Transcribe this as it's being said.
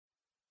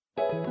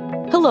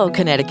Hello,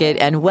 Connecticut,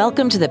 and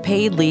welcome to the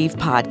Paid Leave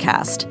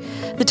Podcast.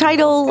 The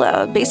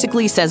title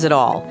basically says it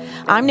all.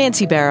 I'm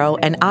Nancy Barrow,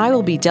 and I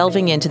will be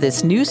delving into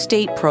this new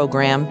state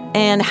program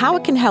and how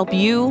it can help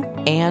you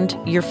and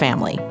your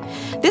family.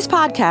 This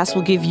podcast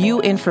will give you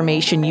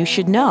information you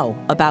should know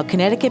about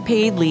Connecticut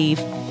paid leave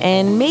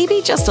and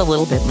maybe just a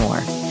little bit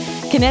more.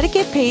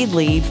 Connecticut paid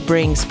leave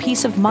brings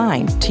peace of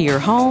mind to your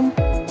home,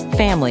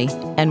 family,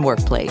 and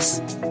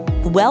workplace.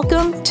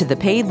 Welcome to the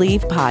Paid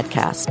Leave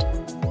Podcast.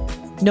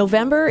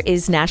 November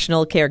is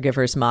National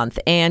Caregivers Month,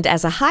 and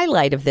as a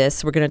highlight of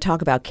this, we're going to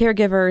talk about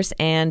caregivers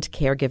and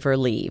caregiver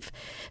leave.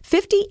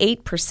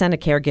 58% of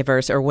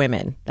caregivers are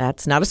women.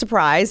 That's not a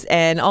surprise,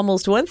 and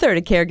almost one-third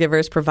of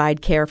caregivers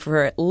provide care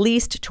for at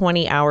least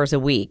 20 hours a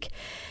week.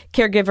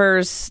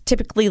 Caregivers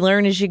typically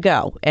learn as you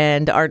go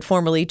and aren't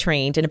formally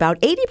trained, and about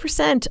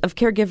 80% of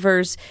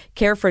caregivers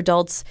care for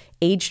adults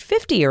aged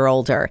 50 or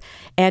older,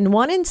 and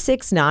 1 in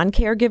 6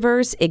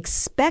 non-caregivers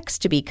expects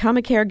to become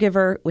a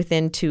caregiver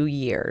within 2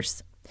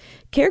 years.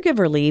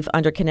 Caregiver leave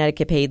under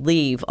Connecticut paid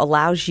leave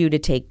allows you to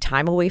take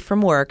time away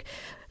from work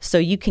so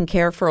you can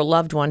care for a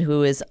loved one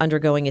who is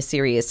undergoing a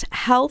serious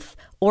health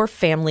or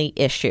family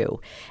issue.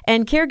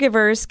 And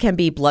caregivers can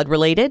be blood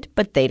related,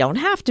 but they don't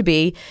have to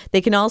be.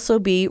 They can also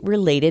be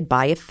related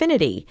by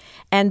affinity.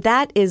 And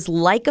that is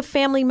like a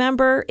family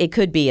member. It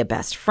could be a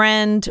best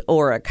friend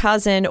or a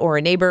cousin or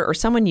a neighbor or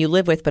someone you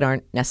live with but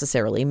aren't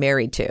necessarily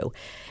married to.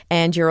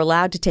 And you're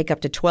allowed to take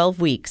up to 12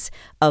 weeks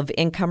of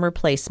income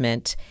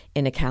replacement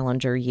in a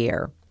calendar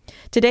year.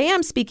 Today,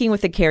 I'm speaking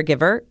with a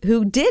caregiver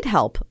who did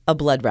help a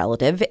blood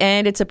relative,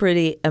 and it's a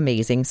pretty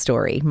amazing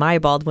story. Maya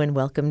Baldwin,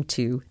 welcome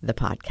to the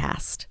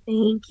podcast.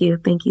 Thank you.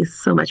 Thank you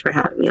so much for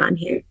having me on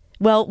here.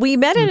 Well, we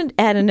met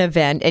at an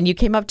event, and you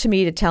came up to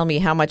me to tell me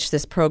how much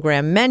this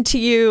program meant to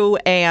you,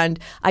 and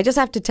I just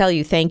have to tell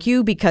you thank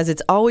you because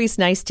it's always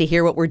nice to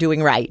hear what we're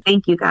doing right.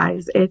 Thank you,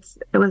 guys. It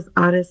was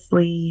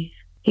honestly,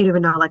 you don't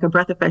even know, like a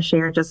breath of fresh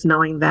air just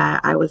knowing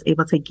that I was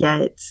able to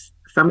get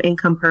some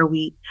income per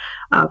week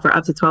for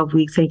up to 12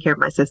 weeks taking care of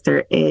my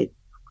sister. It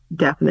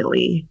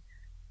definitely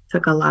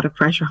took a lot of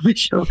pressure on my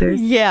shoulders.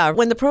 Yeah.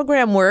 When the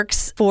program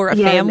works for a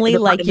family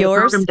like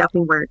yours, the program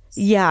definitely works.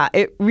 Yeah,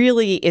 it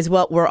really is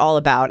what we're all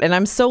about. And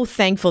I'm so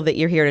thankful that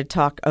you're here to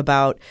talk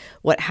about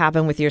what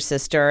happened with your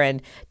sister.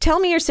 And tell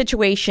me your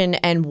situation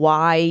and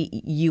why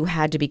you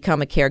had to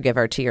become a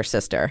caregiver to your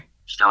sister.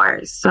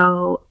 Sure.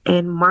 So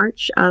in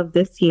March of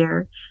this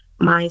year,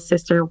 my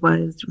sister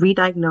was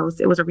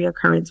re-diagnosed. It was a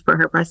reoccurrence for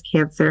her breast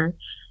cancer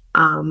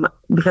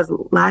because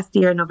last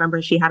year in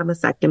November, she had a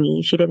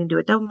mastectomy. She didn't do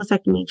a double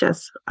mastectomy,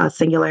 just a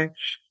singular.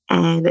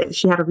 And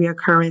she had a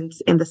reoccurrence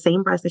in the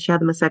same breast that she had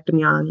the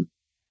mastectomy on.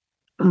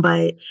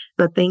 But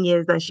the thing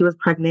is that she was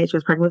pregnant. She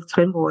was pregnant with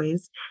twin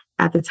boys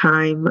at the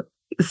time.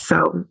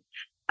 So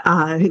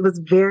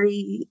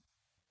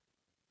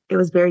it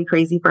was very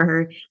crazy for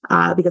her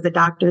because the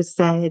doctors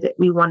said,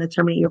 we want to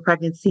terminate your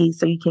pregnancy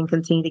so you can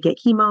continue to get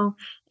chemo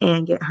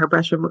and get her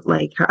breast removed,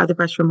 like her other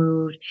breast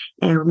removed,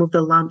 and remove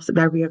the lumps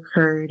that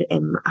reoccurred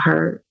in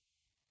her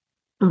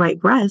right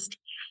breast.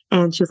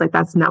 And she was like,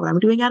 that's not what I'm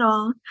doing at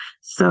all.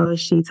 So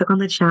she took on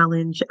the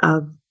challenge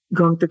of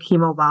going through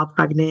chemo while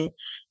pregnant.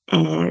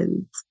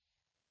 And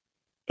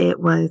it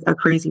was a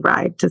crazy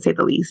ride, to say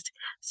the least.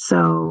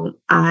 So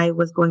I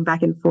was going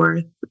back and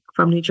forth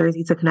from New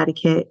Jersey to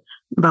Connecticut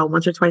about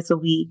once or twice a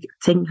week,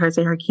 taking her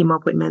to her chemo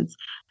appointments,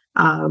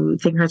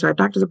 taking her to her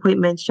doctor's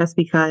appointments, just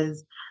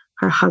because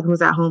her husband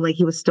was at home, like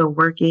he was still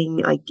working,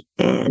 like,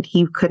 and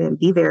he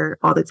couldn't be there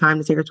all the time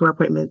to take her to her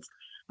appointments.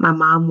 My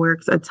mom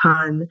works a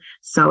ton.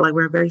 So like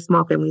we're a very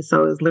small family.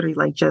 So it was literally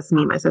like just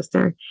me and my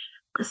sister.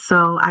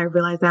 So I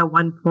realized at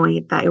one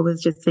point that it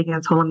was just taking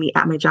a toll on me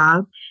at my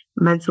job,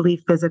 mentally,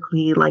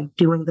 physically, like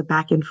doing the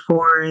back and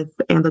forth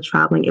and the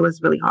traveling. It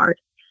was really hard.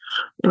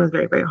 It was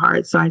very, very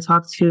hard. So I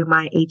talked to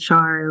my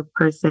HR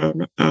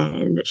person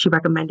and she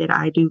recommended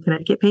I do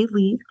Connecticut paid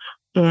leave.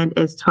 And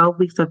it's 12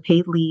 weeks of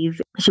paid leave.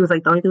 She was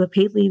like, the only thing with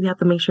paid leave, you have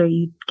to make sure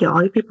you get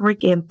all your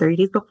paperwork in 30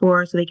 days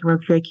before so they can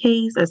review your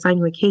case, assign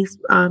you a case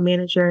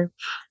manager.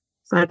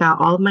 So I got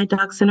all of my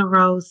ducks in a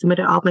row,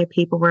 submitted all of my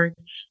paperwork,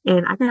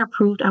 and I got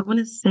approved. I want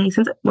to say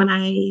since when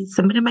I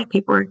submitted my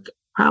paperwork,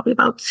 probably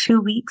about 2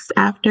 weeks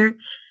after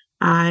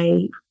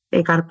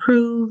it got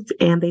approved,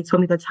 and they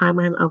told me the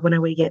timeline of when I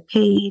would get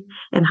paid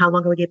and how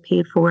long I would get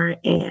paid for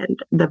and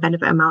the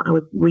benefit amount I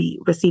would be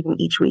receiving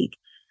each week.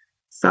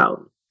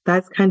 So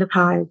that's kind of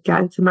how I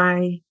got into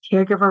my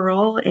caregiver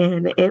role,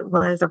 and it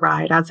was a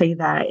ride. I'll tell you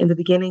that. In the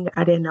beginning,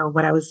 I didn't know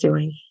what I was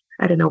doing.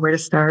 I didn't know where to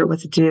start, what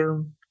to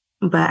do.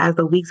 But as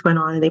the weeks went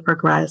on and they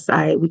progressed,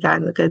 we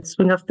got in a good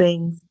swing of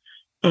things.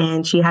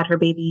 And she had her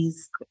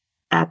babies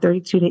at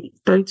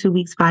 32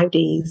 weeks, 5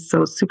 days,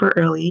 so super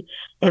early.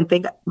 And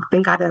thank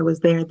God I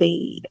was there.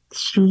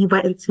 She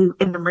went into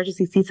an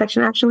emergency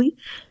C-section actually,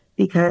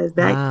 because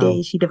that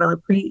day she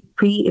developed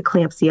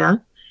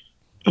pre-eclampsia,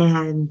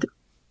 and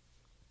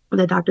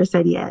the doctor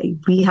said, "Yeah,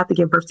 we have to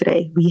give birth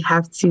today. We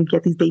have to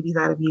get these babies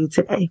out of you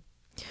today."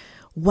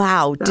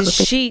 Wow.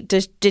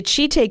 Did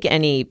she take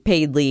any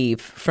paid leave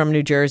from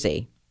New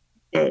Jersey?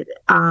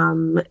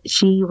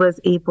 She was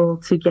able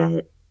to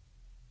get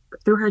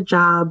through her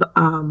job,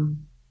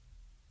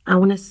 I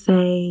want to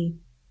say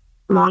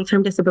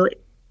long-term disability.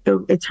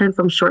 It turned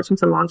from short-term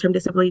to long-term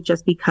disability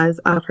just because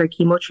of her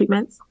chemo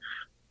treatments.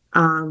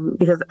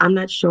 Because I'm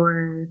not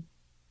sure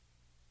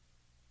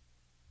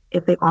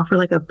if they offer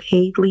like a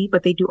paid leave,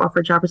 but they do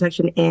offer job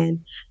protection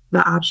and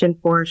the option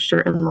for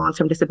short and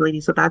long-term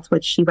disability. So that's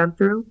what she went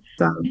through.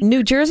 So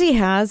New Jersey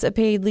has a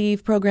paid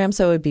leave program,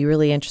 so it would be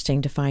really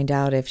interesting to find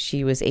out if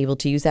she was able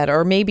to use that,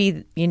 or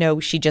maybe,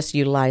 she just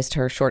utilized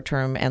her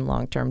short-term and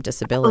long-term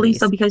disabilities. I believe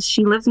so, because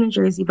she lives in New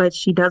Jersey, but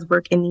she does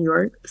work in New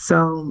York.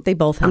 So they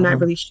both have I'm not them.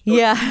 really sure.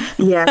 Yeah.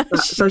 Yeah.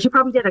 So she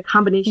probably did a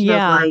combination of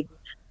like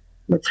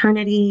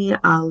maternity,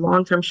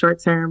 long-term,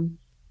 short-term.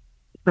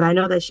 But I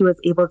know that she was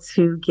able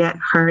to get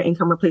her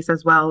income replaced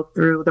as well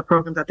through the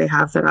programs that they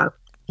have set up.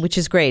 Which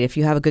is great. If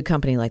you have a good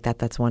company like that,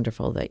 that's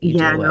wonderful that you do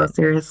it. Yeah, no,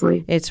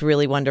 seriously. It's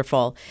really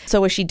wonderful.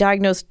 So was she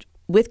diagnosed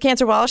with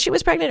cancer while she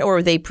was pregnant, or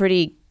were they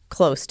pretty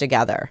close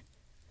together?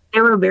 They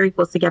were very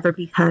close together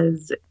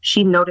because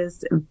she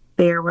noticed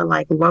there were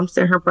like lumps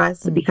in her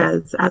breast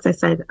because, as I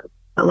said,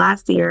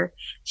 last year,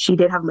 she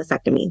did have a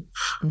mastectomy.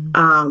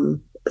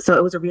 So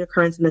it was a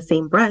reoccurrence in the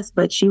same breast,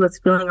 but she was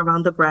feeling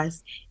around the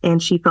breast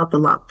and she felt the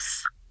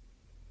lumps.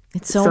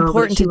 It's so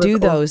important to do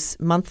those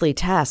monthly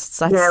tests.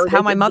 That's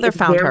how my mother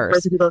found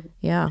hers.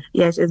 Yeah,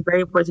 it's very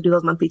important to do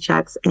those monthly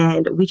checks.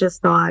 And we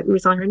were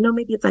telling her, no,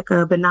 maybe it's like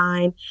a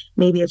benign,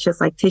 maybe it's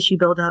just like tissue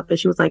buildup. And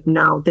she was like,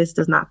 no, this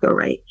does not feel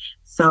right.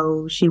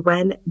 So she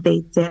went, they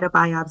did a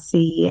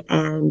biopsy,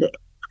 and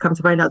come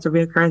to find out it's a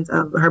reoccurrence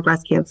of her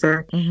breast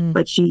cancer.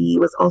 But she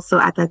was also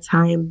at that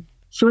time,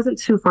 she wasn't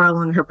too far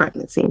along in her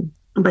pregnancy.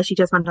 But she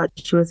just found out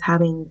she was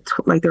having,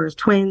 there was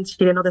twins. She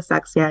didn't know the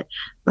sex yet,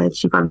 but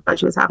she found out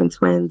she was having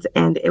twins.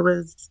 And it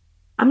was,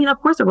 of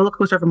course, a roller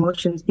coaster of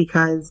emotions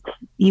because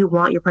you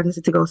want your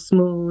pregnancy to go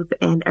smooth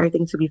and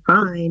everything to be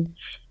fine.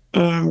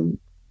 And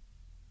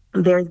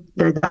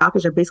the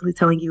doctors are basically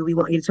telling you, we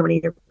want you to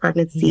terminate your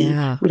pregnancy.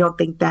 Yeah. We don't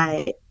think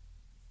that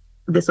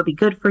this will be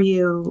good for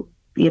you.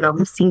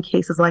 We've seen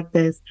cases like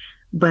this.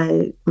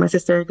 But my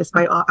sister,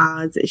 despite all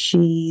odds,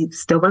 she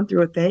still went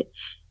through with it.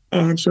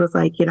 And she was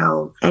like,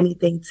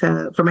 anything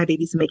for my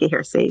babies to make it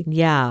here safe.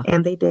 Yeah.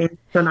 And they did.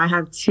 So now I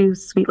have two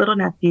sweet little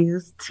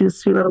nephews, two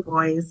sweet little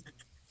boys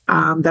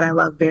that I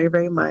love very,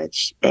 very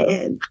much.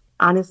 And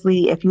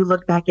honestly, if you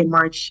look back in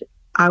March,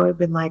 I would have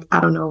been like, I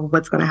don't know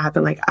what's going to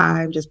happen. Like,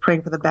 I'm just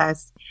praying for the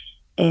best.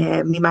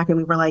 And me and my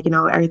family were like,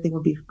 everything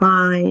will be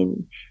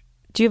fine.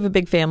 Do you have a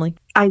big family?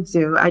 I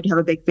do. I do have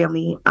a big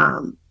family.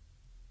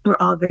 We're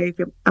all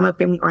I'm a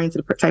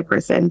family-oriented type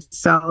person.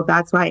 So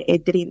that's why I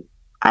didn't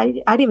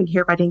even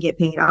care if I didn't get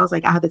paid. I was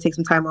like, I had to take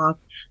some time off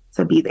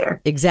to be there.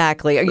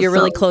 Exactly. You're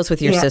really close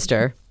with your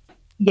sister.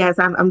 Yes,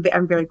 I'm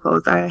very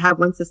close. I have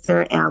one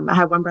sister and I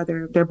have one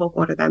brother. They're both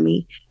older than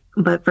me.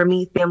 But for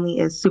me, family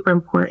is super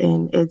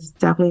important. It's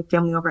definitely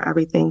family over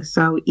everything.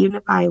 So even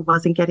if I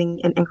wasn't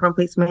getting an income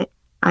replacement,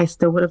 I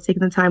still would have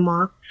taken the time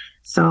off.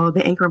 So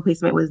the income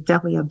replacement was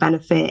definitely a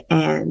benefit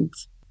and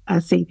a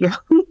savior.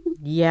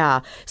 Yeah.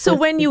 So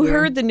when you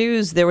heard the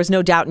news, there was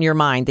no doubt in your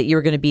mind that you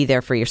were going to be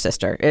there for your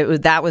sister.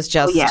 That was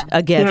just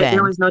a given.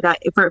 There was no doubt.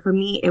 For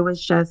me, it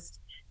was just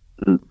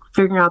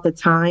figuring out the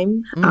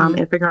time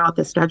and figuring out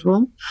the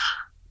schedule,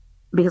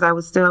 because I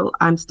was still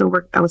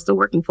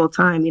working full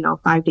time,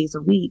 5 days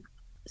a week.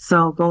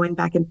 So going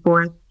back and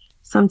forth,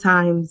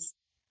 sometimes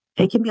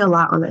it can be a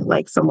lot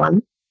on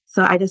someone.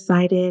 So I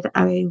decided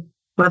I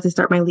wanted to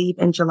start my leave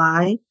in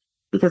July,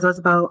 because it was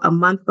about a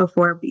month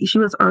before she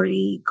was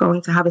already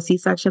going to have a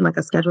C-section, like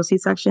a scheduled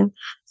C-section.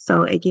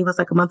 So it gave us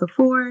like a month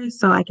before,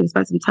 so I can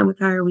spend some time with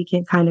her. We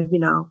can kind of,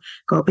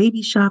 go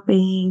baby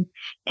shopping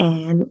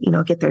and,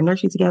 get their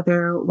nursery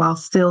together while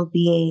still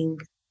being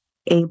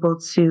able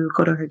to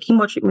go to her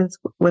chemo treatments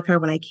with her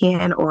when I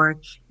can, or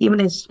even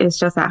if it's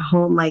just at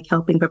home, like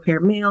helping prepare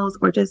meals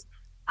or just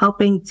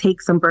helping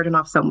take some burden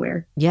off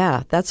somewhere.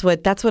 Yeah, that's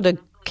what a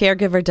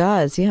caregiver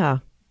does. Yeah.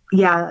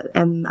 Yeah,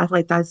 and I feel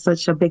like that's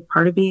such a big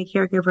part of being a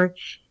caregiver.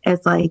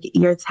 It's like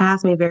your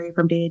tasks may vary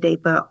from day to day,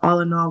 but all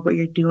in all, what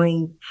you're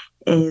doing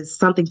is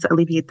something to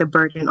alleviate the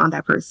burden on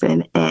that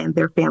person and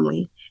their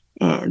family.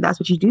 And that's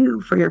what you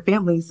do for your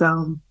family.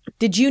 So,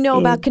 did you know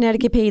about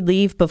Connecticut paid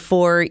leave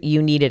before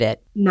you needed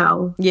it?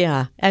 No.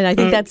 Yeah, and I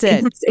think that's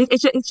it.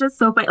 It's just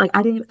so funny. Like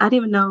I didn't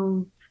even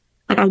know.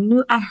 Like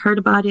I heard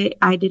about it.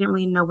 I didn't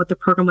really know what the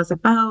program was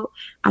about.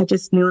 I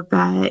just knew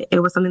that it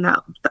was something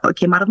that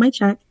came out of my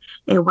check.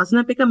 It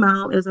wasn't a big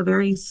amount. It was a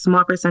very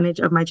small percentage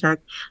of my check.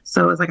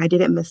 So it was like I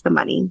didn't miss the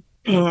money.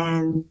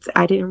 And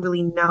I didn't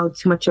really know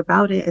too much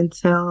about it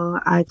until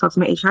I talked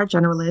to my HR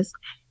generalist.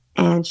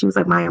 And she was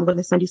like, Maya, I'm going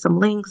to send you some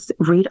links,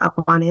 read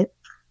up on it,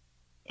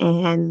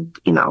 and,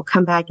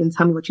 come back and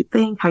tell me what you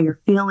think, how you're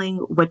feeling,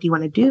 what do you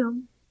want to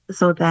do?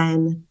 So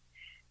then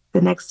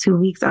the next 2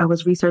 weeks I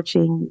was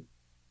researching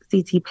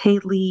CT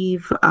paid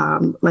leave,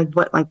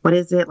 what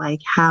is it?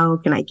 Like, how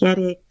can I get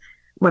it?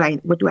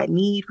 what do I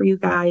need for you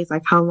guys?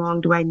 Like, how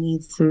long do I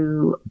need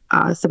to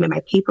submit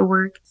my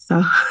paperwork?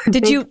 So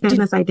thank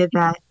goodness I did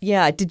that.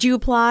 Yeah. Did you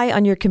apply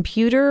on your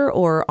computer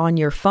or on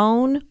your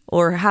phone,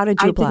 or how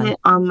did you apply?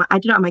 I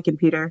did it on my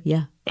computer.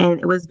 Yeah. And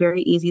it was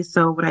very easy.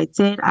 So what I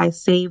did, I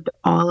saved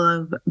all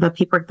of the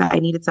paperwork that I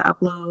needed to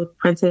upload,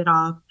 printed it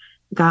off,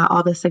 got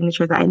all the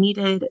signatures that I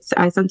needed. So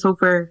I sent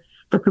over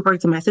the paperwork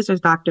to my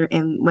sister's doctor.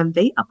 And when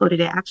they uploaded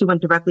it, actually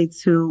went directly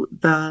to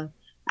the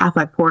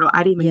Affleck portal.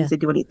 I didn't even need to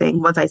do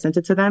anything once I sent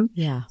it to them.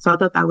 Yeah. So I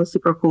thought that was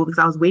super cool because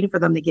I was waiting for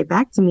them to get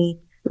back to me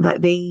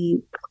that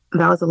that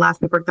was the last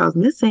paperwork that was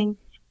missing.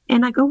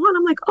 And I go on,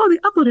 I'm like, oh, they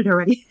uploaded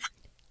already.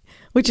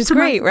 Which is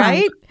great,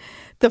 right?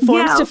 The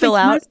forms to fill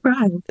out,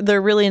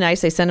 they're really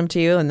nice. They send them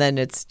to you and then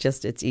it's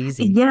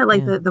easy. Yeah,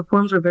 like the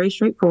forms were very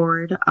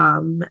straightforward,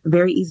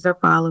 very easy to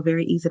follow,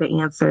 very easy to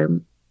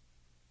answer.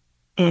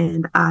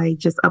 And I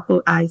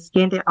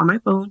scanned it on my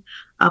phone,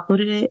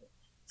 uploaded it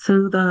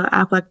to the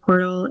Affleck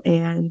portal,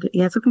 and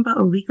it took them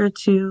about a week or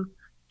two.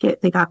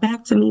 They got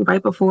back to me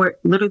right before,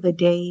 literally the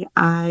day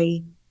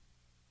it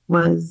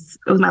was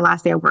my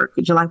last day at work,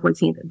 July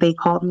 14th. They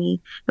called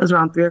me. It was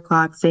around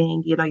 3:00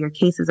 saying, your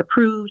case is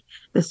approved.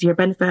 This is your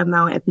benefit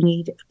amount. If you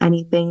need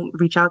anything,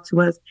 reach out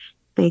to us.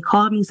 They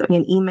called me, sent me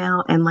an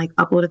email, and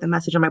uploaded the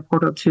message on my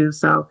portal too.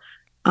 So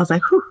I was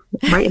like, whew,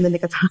 right in the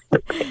nick of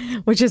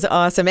time. Which is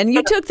awesome. And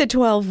you took the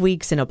 12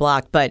 weeks in a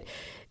block, but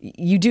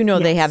you do know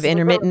they have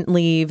intermittent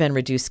leave and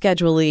reduced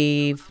schedule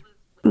leave.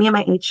 Me and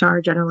my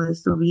HR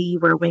generalist, we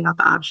were weighing out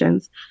the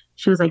options.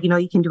 She was like,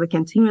 you can do it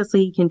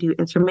continuously, you can do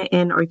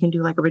intermittent, or you can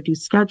do a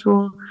reduced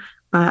schedule.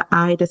 But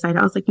I decided,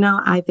 I was like,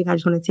 no, I think I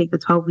just want to take the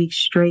 12 weeks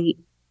straight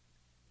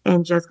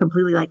and just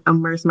completely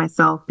immerse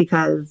myself,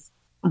 because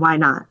why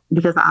not?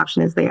 Because the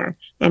option is there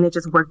and it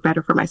just worked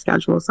better for my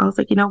schedule. So I was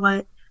like, you know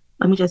what?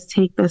 Let me just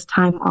take this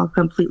time off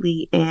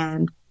completely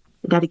and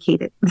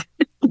dedicate it.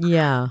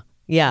 Yeah.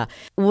 Yeah.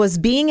 Was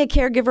being a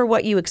caregiver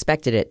what you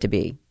expected it to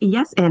be?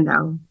 Yes and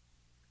no.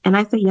 And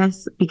I say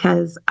yes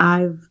because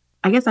I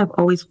guess I've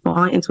always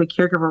fallen into a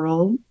caregiver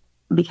role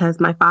because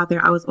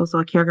I was also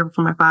a caregiver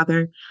for my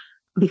father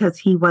because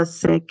he was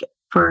sick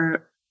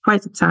for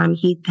quite some time.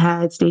 He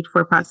had stage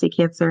 4 prostate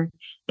cancer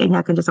and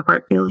had congestive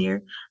heart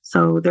failure.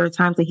 So there are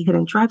times that he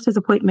couldn't drive to his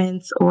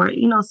appointments or,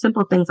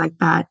 simple things like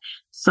that.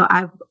 So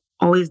I've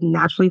always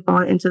naturally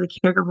fallen into the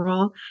caregiver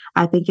role.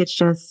 I think it's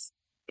just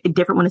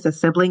different when it's a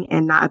sibling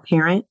and not a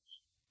parent.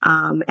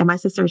 And my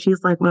sister,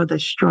 she's one of the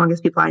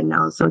strongest people I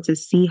know. So to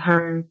see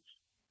her,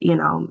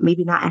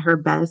 maybe not at her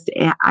best,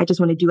 and I just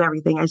want to do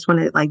everything. I just want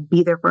to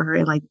be there for her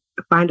and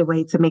find a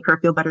way to make her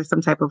feel better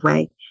some type of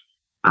way.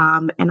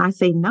 And I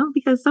say no,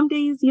 because some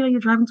days, you're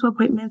driving to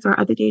appointments or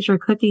other days you're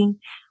cooking.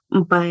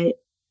 But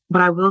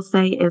what I will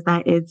say is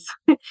that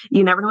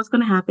you never know what's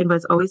going to happen, but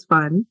it's always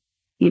fun.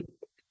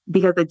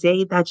 Because the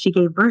day that she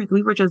gave birth,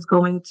 we were just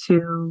going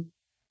to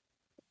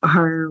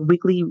her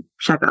weekly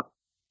checkup.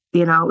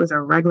 It was a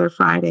regular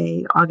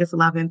Friday, August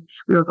 11th.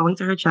 We were going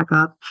to her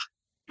checkup,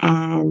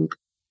 and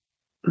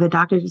the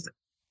doctor,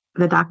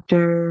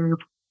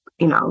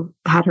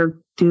 had her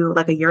do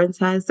a urine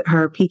test.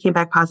 Her pee came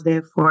back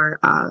positive for,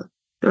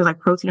 there was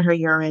protein in her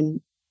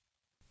urine,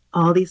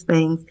 all these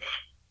things.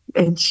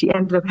 And she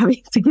ended up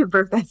having to give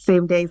birth that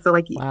same day. So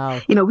wow.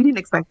 We didn't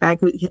expect that.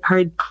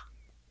 Her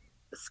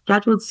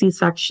scheduled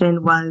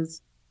C-section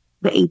was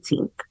the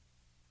 18th,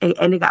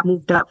 and it got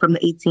moved up from the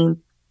 18th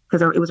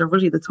because it was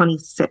originally the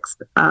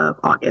 26th of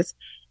August.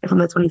 And from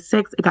the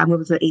 26th, it got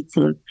moved to the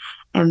 18th.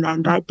 And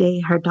then that day,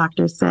 her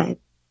doctor said,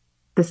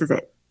 this is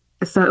it.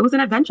 So it was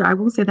an adventure. I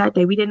will say that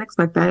day we didn't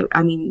expect that.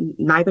 I mean,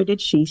 neither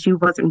did she. She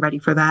wasn't ready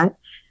for that.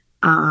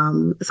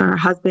 So her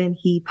husband,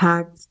 he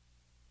packed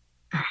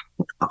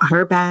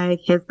her bag,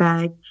 his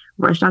bag,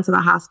 rushed onto the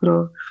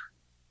hospital,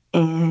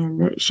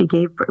 and she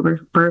gave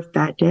birth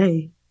that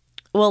day.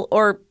 Well,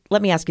 or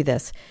let me ask you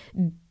this.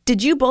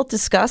 Did you both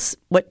discuss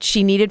what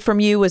she needed from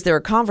you? Was there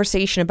a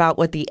conversation about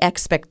what the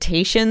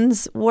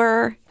expectations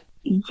were?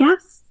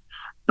 Yes.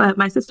 But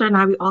my sister and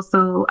I, we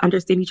also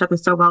understand each other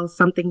so well.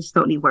 Some things just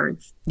don't need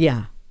words.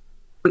 Yeah.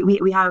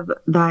 We have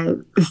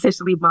that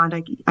sisterly bond,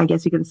 I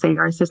guess you can say,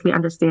 or sisterly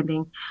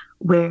understanding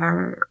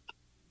where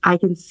I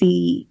can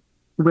see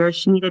where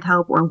she needed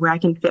help or where I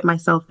can fit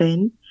myself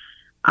in.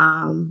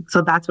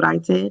 So that's what I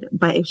did.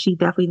 But if she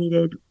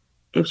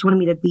wanted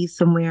me to be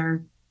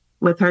somewhere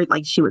with her,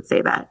 she would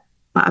say that.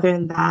 But other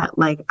than that,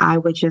 I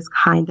would just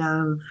kind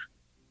of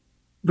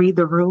read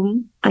the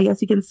room, I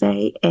guess you can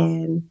say,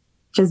 and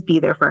just be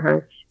there for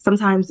her.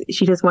 Sometimes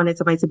she just wanted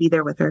somebody to be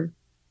there with her.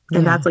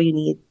 And that's all you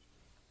need.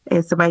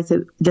 Is somebody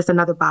just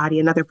another body,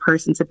 another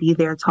person to be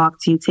there,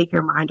 talk to you, take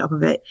your mind off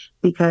of it.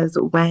 Because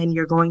when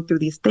you're going through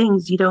these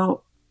things, you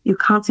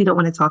constantly don't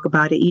want to talk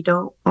about it. You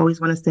don't always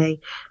want to say,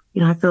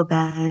 I feel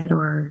bad,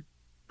 or,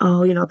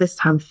 oh, this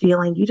time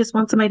feeling. You just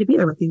want somebody to be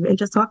there with you and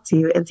just talk to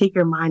you and take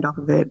your mind off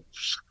of it.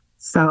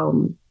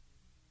 So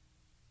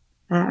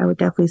I would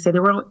definitely say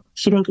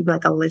she didn't give me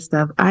a list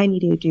of, I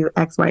need you to do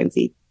X, Y, and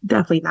Z.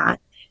 Definitely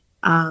not.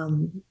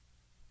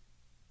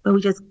 But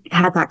we just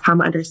had that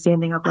common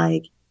understanding of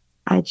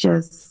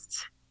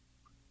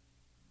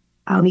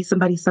I'll need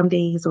somebody some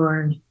days,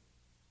 or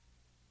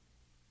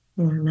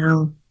I don't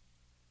know.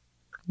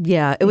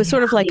 Yeah, it was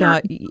sort of like Yeah,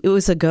 it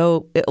was a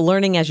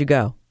learning as you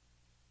go.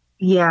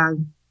 yeah,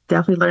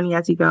 definitely learning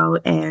as you go.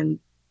 And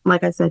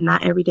like I said,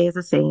 not every day is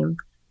the same.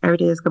 Every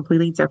day is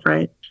completely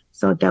different.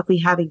 So definitely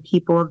having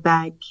people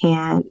that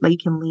you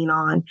can lean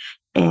on,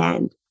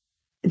 and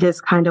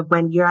just kind of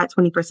when you're at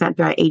 20%,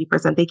 they're at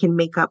 80%, they can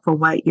make up for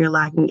what you're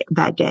lacking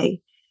that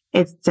day.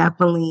 It's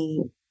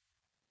definitely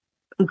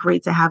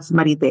great to have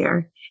somebody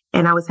there.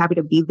 And I was happy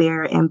to be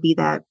there and be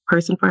that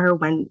person for her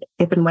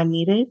if and when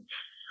needed.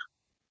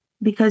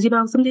 Because,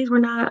 some days we're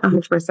not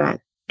 100%.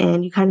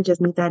 And you kind of just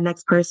need that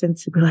next person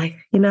to be like,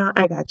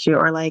 I got you.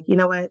 Or like, you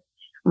know what,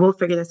 we'll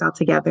figure this out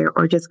together.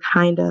 Or just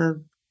kind of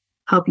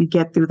help you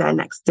get through that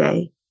next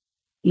day,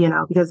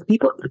 because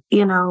people,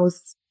 they're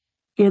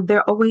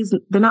not always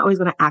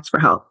going to ask for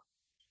help.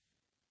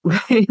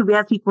 We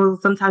have people,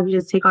 sometimes we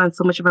just take on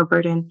so much of a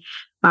burden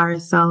by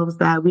ourselves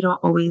that we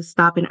don't always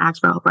stop and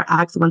ask for help or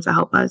ask someone to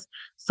help us.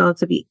 So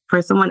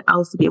for someone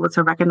else to be able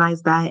to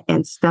recognize that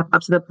and step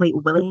up to the plate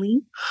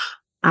willingly,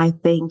 I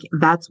think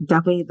that's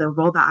definitely the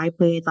role that I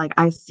played. Like,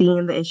 I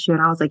seen the issue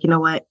and I was like, you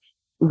know what?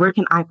 Where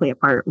can I play a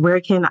part?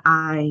 Where can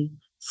I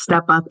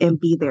step up and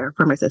be there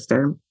for my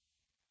sister?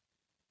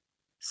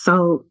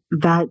 So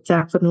that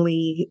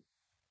definitely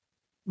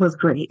was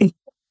great.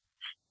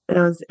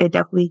 It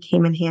definitely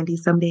came in handy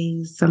some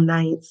days, some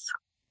nights.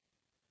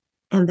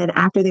 And then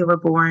after they were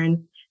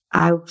born,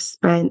 I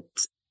spent,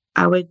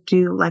 I would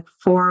do like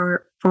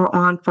four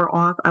on, four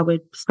off. I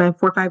would spend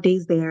 4 or 5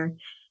 days there.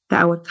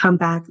 That I would come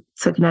back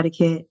to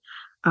Connecticut,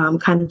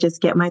 kind of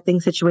just get my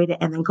things situated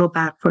and then go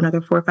back for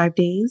another 4 or 5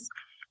 days.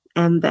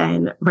 And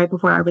then right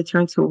before I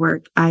returned to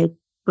work, I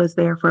was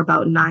there for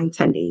about 9,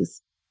 10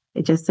 days.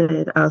 It just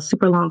did a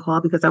super long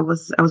call because I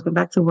was going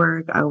back to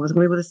work. I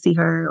wasn't able to see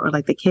her or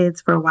like the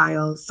kids for a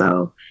while.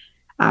 So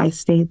I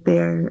stayed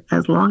there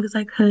as long as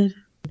I could.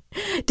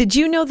 Did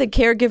you know that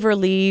caregiver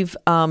leave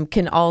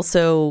can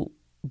also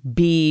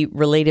be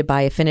related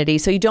by affinity?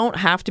 So you don't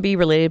have to be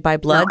related by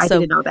blood. No, I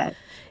didn't know that.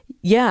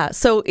 Yeah.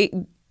 So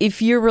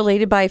if you're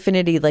related by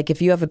affinity, like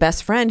if you have a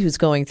best friend who's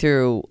going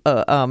through,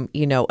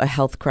 a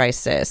health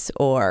crisis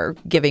or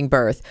giving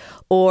birth,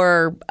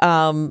 or,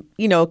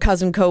 a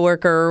cousin,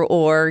 coworker,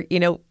 or,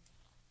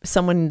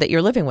 someone that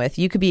you're living with,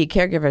 you could be a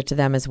caregiver to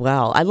them as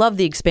well. I love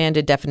the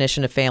expanded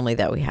definition of family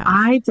that we have.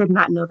 I did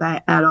not know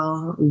that at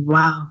all.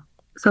 Wow.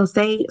 So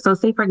say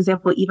for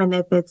example, even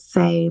if it's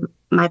say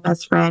my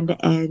best friend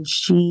and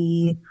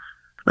she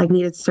like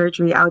needed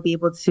surgery, I would be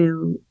able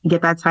to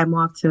get that time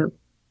off to.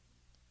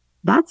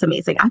 That's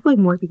amazing. I feel like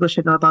more people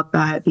should know about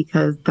that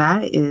because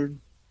that is.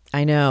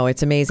 I know.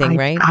 It's amazing,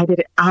 right?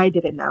 I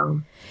didn't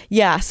know.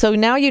 Yeah. So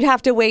now you'd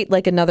have to wait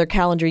like another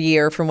calendar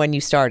year from when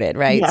you started,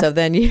 right?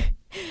 Yeah.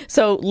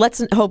 So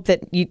let's hope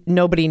that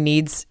nobody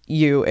needs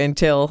you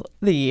until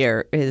the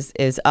year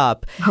is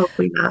up.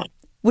 Hopefully not.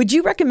 Would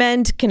you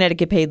recommend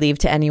Connecticut paid leave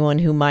to anyone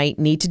who might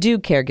need to do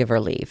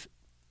caregiver leave?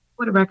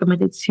 I would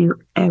recommend it to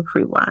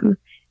everyone.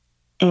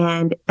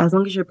 And as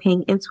long as you're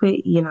paying into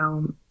it,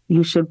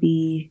 you should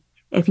be,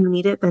 if you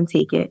need it, then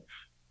take it.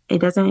 It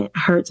doesn't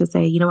hurt to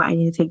say, I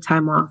need to take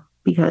time off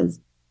because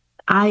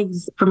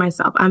for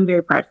myself, I'm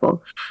very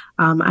prideful.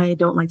 I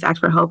don't like to ask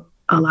for help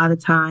a lot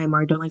of time,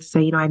 or I don't like to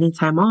say, I need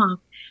time off.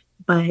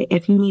 But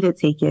if you need to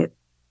take it,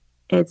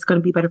 it's going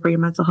to be better for your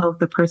mental health,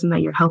 the person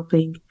that you're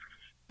helping.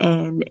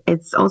 And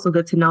it's also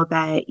good to know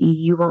that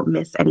you won't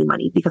miss any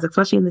money because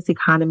especially in this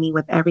economy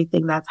with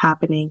everything that's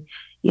happening,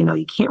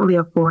 you can't really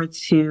afford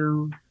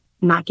to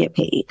not get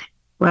paid.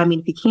 Well, I mean,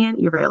 if you can,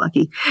 you're very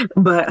lucky.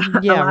 But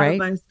yeah,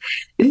 right.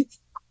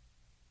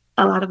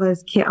 A lot of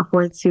us can't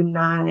afford to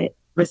not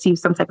receive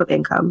some type of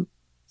income.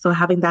 So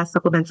having that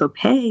supplemental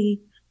pay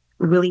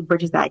really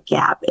bridges that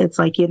gap. It's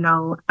like,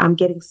 I'm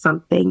getting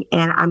something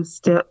and I'm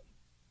still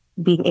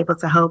being able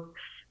to help,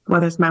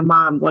 whether it's my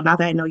mom. Well, now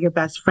that I know your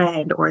best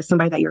friend or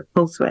somebody that you're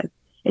close with,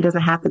 it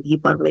doesn't have to be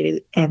blood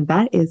related. And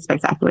that is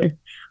spectacular.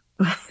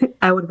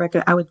 I would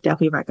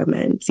definitely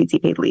recommend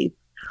CT paid leave.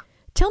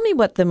 Tell me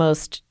what the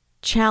most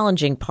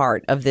challenging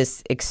part of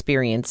this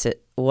experience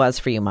was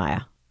for you,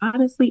 Maya.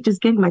 Honestly,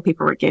 just getting my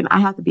paperwork in. I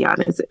have to be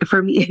honest.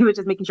 For me, it was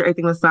just making sure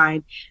everything was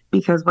signed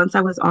because once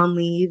I was on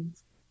leave,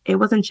 it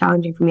wasn't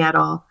challenging for me at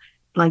all.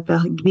 Like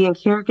being a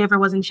caregiver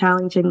wasn't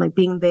challenging. Like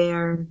being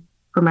there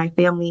for my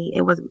family,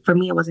 it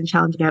wasn't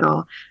challenging at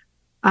all.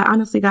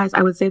 Honestly, guys,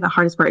 I would say the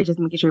hardest part is just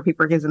making sure your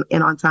paperwork is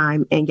in on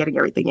time and getting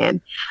everything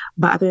in.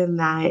 But other than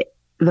that,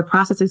 the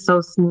process is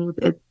so smooth.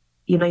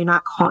 You don't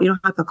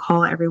have to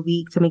call every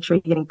week to make sure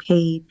you're getting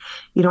paid.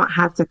 You don't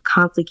have to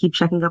constantly keep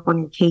checking up on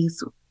your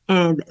case.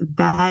 And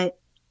that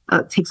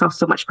takes off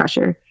so much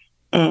pressure.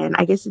 And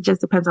I guess it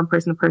just depends on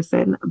person to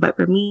person. But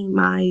for me,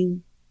 my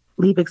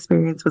leave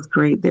experience was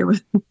great.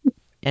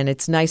 And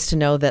it's nice to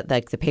know that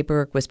like the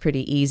paperwork was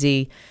pretty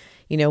easy.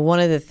 One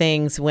of the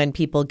things when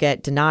people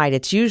get denied,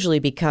 it's usually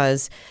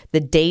because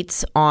the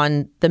dates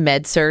on the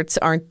med certs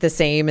aren't the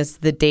same as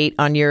the date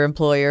on your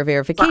employer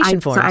verification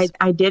forms. So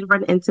I did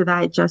run into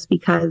that just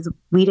because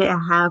we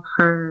didn't have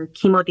her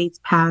chemo dates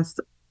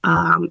passed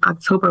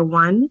October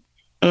 1,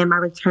 and my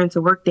return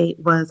to work date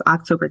was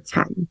October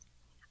 10.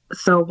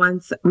 So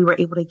once we were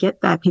able to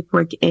get that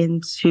paperwork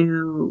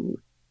into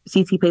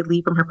CT paid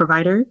leave from her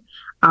provider,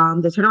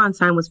 the turnaround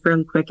time was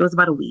fairly quick. It was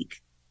about a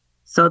week.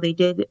 So they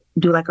did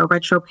do like a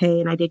retro pay,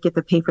 and I did get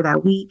the pay for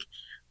that week.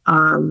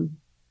 Um,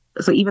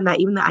 so even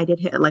though I did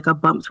hit like a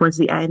bump towards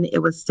the end, it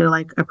was still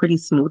like a pretty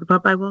smooth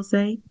bump, I will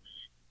say.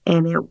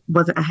 And it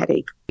wasn't a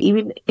headache.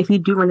 Even if you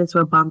do run into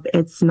a bump,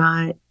 it's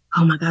not,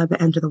 oh my God,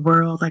 the end of the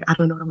world. Like, I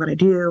don't know what I'm going to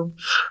do.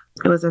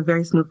 It was a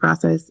very smooth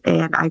process.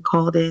 And I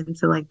called in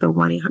to like the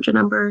 1-800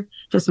 number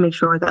just to make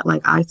sure that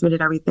like I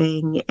submitted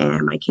everything.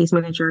 And my case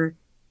manager,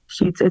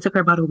 it took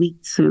her about a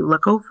week to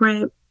look over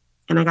it.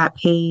 And I got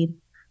paid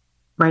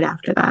right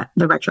after that,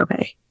 the retro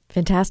pay.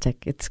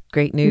 Fantastic. It's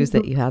great news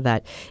that you have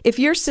that. If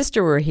your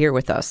sister were here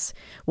with us,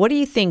 what do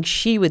you think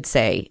she would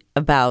say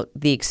about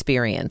the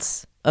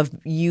experience of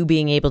you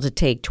being able to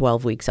take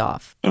 12 weeks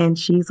off? And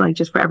she's like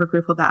just forever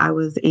grateful that I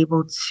was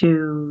able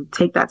to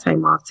take that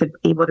time off to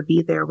be able to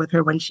be there with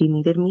her when she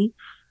needed me.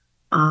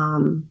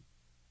 And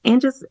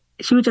just,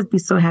 she would just be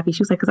so happy.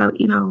 She was like, because,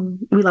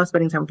 we love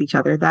spending time with each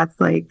other. That's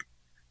like,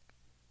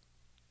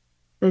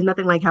 there's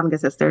nothing like having a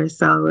sister.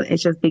 So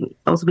it's just being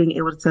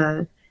able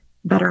to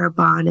better our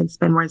bond and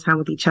spend more time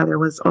with each other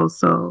was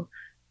also,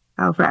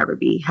 I'll forever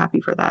be happy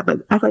for that.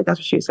 But I feel like that's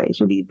what she would say.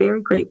 She'd be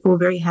very grateful,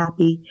 very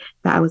happy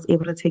that I was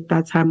able to take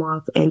that time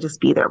off and just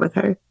be there with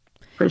her,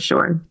 for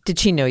sure. Did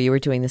she know you were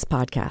doing this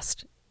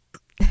podcast?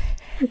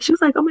 She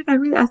was like, oh my God,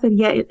 really? I said,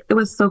 yeah, it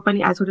was so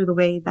funny. I told her the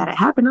way that it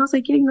happened. I was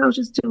like, I was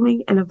just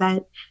doing an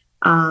event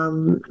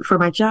for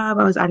my job.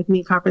 I was at a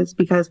community conference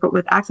but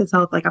with Access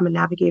Health, like I'm a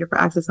navigator for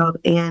Access Health,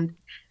 and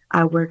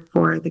I work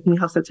for the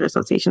Community Health Center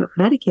Association of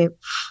Connecticut.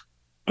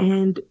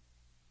 And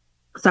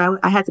so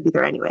I had to be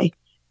there anyway.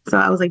 So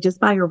I was like, just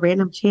by a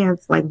random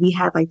chance, like we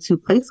had like 2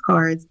 place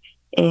cards,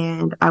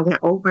 and I went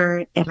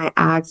over and I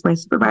asked my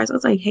supervisor, I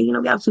was like, hey,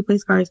 we have 2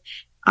 place cards,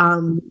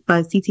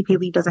 but CT Pay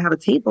Leave doesn't have a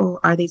table.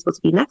 Are they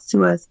supposed to be next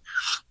to us?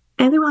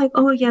 And they were like,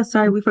 oh yeah,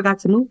 sorry, we forgot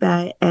to move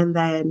that. And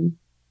then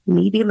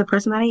me being the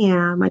person that I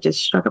am, I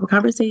just struck up a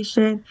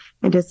conversation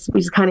and we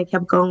just kind of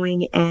kept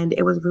going. And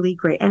it was really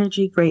great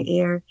energy, great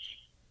air.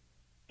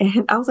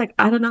 And I was like,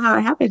 I don't know how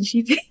it happened.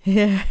 She did.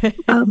 Yeah.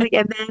 And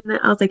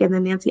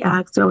then Nancy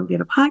asked, do I want to be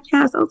on a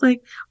podcast? I was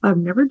like, well, I've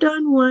never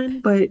done one,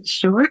 but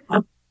sure.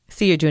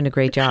 See, you're doing a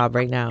great job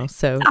right now.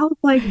 So I was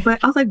like,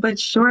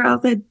 sure. I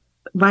was like,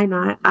 why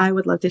not? I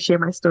would love to share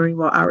my story,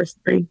 our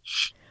story.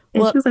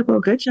 And she was like, well,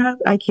 good job.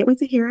 I can't wait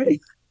to hear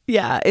it.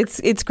 Yeah,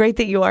 it's great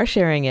that you are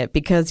sharing it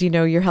because,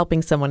 you're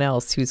helping someone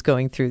else who's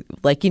going through,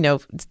 like,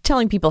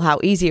 telling people how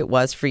easy it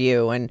was for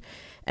you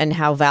and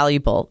how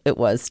valuable it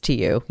was to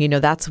you.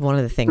 That's one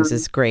of the things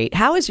is great.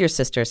 How is your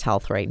sister's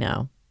health right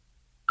now?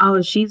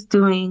 Oh, she's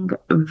doing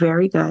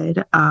very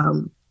good.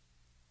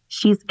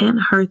 She's in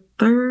her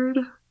third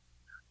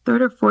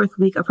or fourth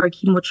week of her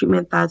chemo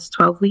treatment. That's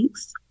 12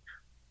 weeks.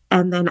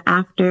 And then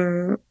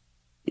after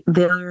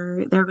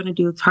they're going to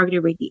do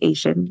targeted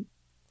radiation,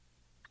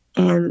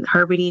 and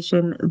her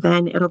radiation,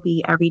 then it'll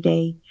be every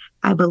day,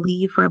 I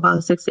believe, for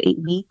about 6 to 8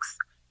 weeks.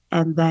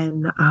 And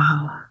then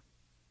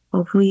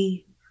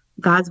hopefully,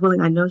 God's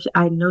willing, I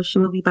know she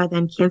will be by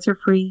then cancer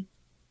free,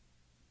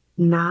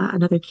 not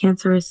another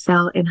cancerous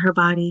cell in her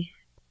body.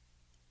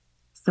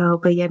 So,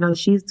 but yeah, no,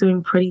 she's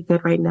doing pretty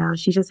good right now.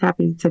 She's just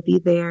happy to be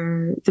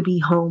there, to be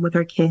home with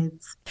her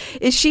kids.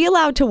 Is she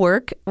allowed to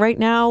work right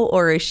now,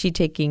 or is she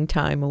taking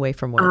time away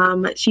from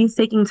work? She's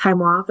taking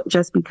time off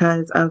just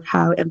because of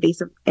how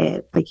invasive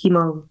the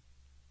chemo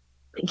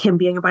can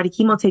be in your body.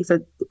 Chemo takes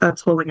a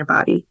toll on your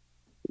body,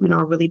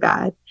 really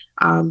bad.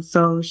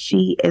 So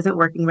she isn't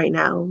working right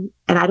now.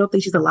 And I don't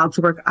think she's allowed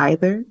to work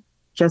either,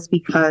 just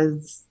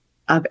because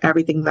of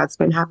everything that's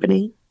been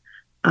happening.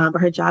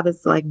 But her job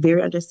is like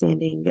very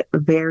understanding,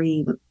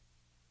 they're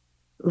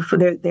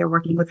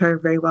working with her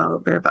very well,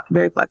 very,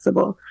 very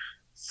flexible.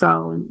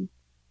 So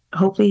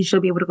hopefully she'll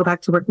be able to go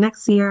back to work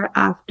next year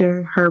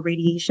after her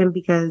radiation,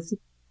 because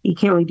you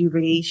can't really do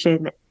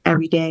radiation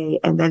every day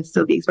and then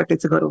still be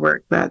expected to go to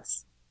work.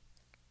 That's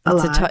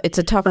it's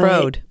a tough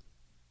road.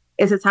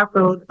 It's a tough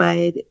road,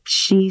 but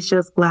she's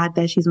just glad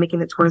that she's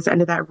making it towards the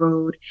end of that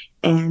road,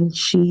 and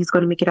she's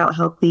going to make it out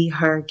healthy.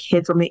 Her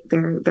kids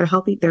they're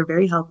healthy. They're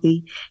very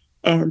healthy.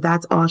 And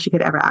that's all she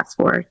could ever ask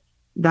for.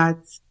 That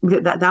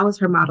was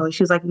her motto.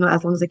 She was like,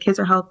 as long as the kids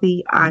are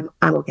healthy, I'm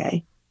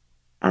okay.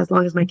 As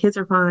long as my kids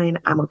are fine,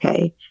 I'm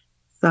okay.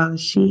 So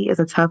she is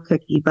a tough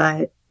cookie,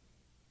 but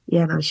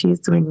yeah, no, she's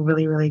doing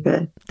really, really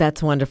good.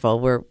 That's wonderful.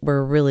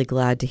 We're really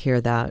glad to hear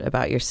that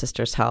about your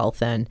sister's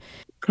health. And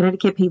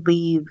Connecticut Paid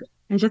Leave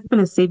has just been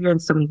a savior in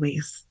so many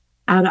ways.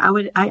 I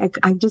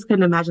just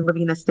couldn't imagine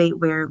living in a state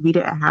where we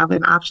didn't have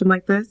an option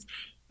like this,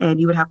 and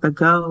you would have to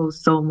go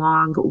so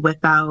long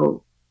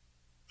without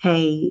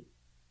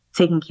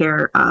taking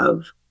care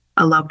of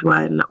a loved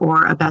one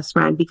or a best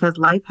friend, because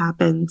life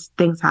happens,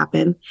 things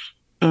happen.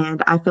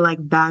 And I feel like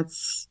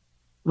that's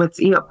of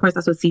course,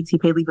 that's what CT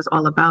Pay Leave is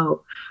all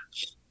about.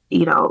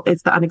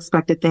 It's the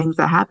unexpected things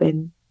that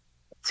happen.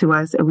 to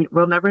us, and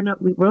we'll never know.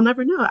 We'll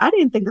never know. I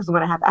didn't think this was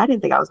going to happen. I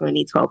didn't think I was going to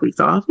need 12 weeks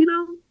off.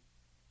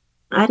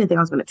 I didn't think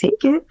I was going to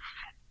take it,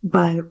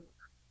 but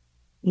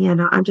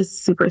I'm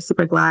just super,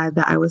 super glad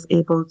that I was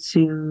able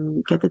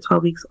to get the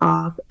 12 weeks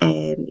off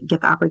and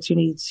get the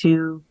opportunity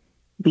to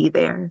be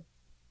there.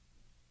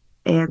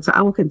 And so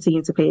I will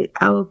continue to pay.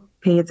 I will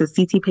pay into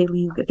CT pay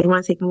leave. If they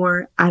want to take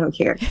more, I don't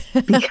care.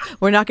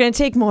 We're not going to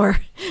take more.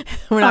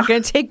 We're not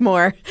going to take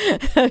more.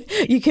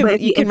 You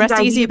can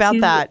rest easy about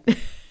that.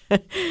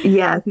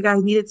 Yeah, if you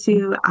guys needed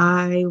to,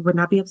 I would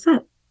not be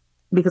upset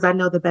because I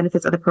know the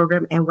benefits of the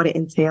program and what it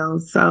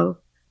entails. So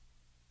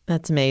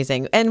that's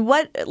amazing. And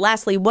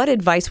lastly, what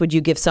advice would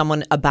you give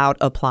someone about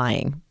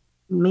applying?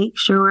 Make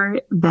sure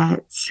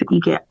that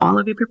you get all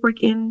of your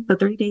paperwork in the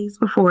 30 days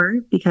before,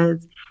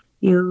 because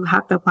you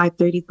have to apply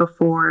 30 days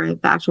before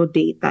the actual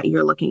date that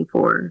you're looking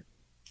for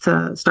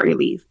to start your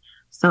leave.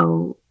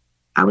 So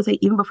I would say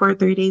even before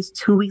 30 days,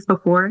 2 weeks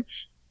before,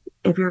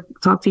 if you're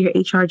talk to your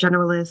HR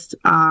generalist,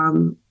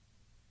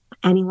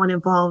 anyone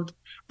involved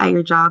at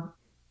your job,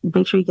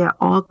 make sure you get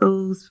all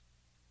those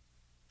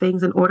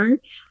things in order.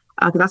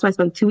 Because that's why I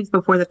spent 2 weeks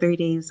before the 30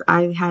 days.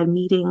 I had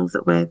meetings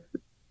with,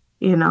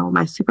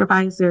 my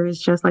supervisors,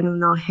 just letting them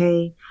know,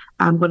 hey,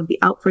 I'm going to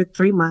be out for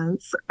 3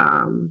 months.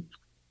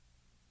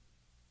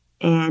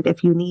 And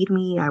if you need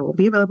me, I will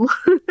be available.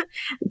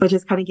 But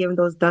just kind of giving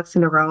those ducks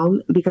in a row,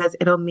 because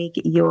it'll make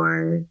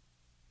your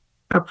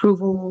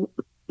approval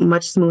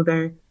much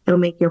smoother. It'll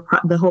make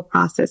the whole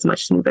process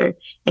much smoother.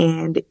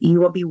 And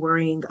you won't be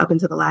worrying up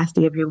until the last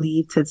day of your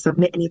leave to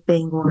submit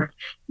anything, or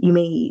you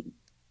may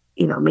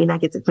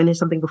not get to finish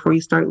something before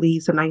you start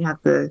leave. So now you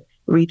have to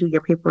redo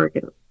your paperwork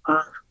and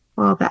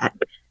all that.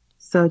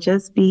 So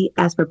just be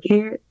as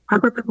prepared.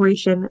 Proper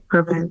preparation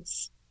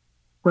prevents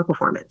poor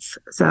performance.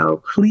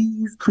 So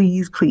please,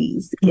 please,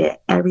 please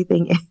get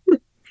everything in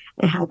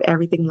and have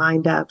everything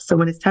lined up. So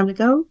when it's time to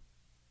go,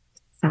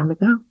 it's time to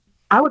go.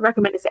 I would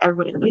recommend it to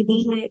everyone.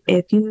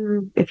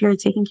 If you're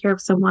taking care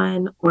of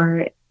someone,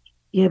 or,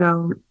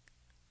 and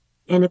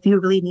if you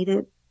really need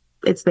it,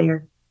 it's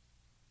there.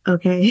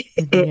 Okay.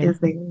 It is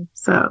there.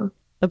 So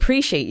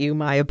appreciate you,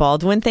 Maya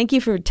Baldwin. Thank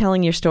you for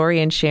telling your story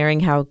and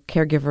sharing how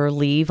caregiver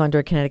leave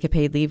under Connecticut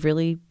paid leave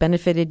really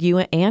benefited you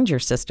and your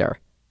sister.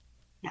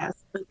 Yes.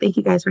 Thank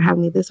you guys for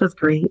having me. This was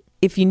great.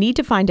 If you need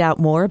to find out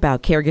more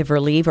about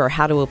caregiver leave or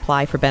how to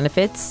apply for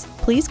benefits,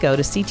 please go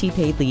to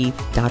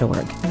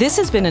ctpaidleave.org. This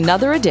has been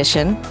another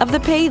edition of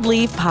the Paid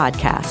Leave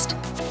Podcast.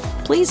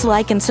 Please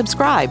like and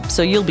subscribe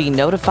so you'll be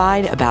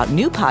notified about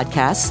new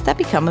podcasts that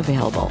become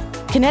available.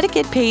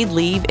 Connecticut Paid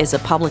Leave is a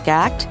public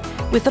act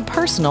with a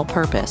personal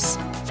purpose.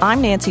 I'm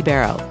Nancy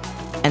Barrow,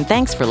 and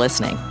thanks for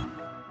listening.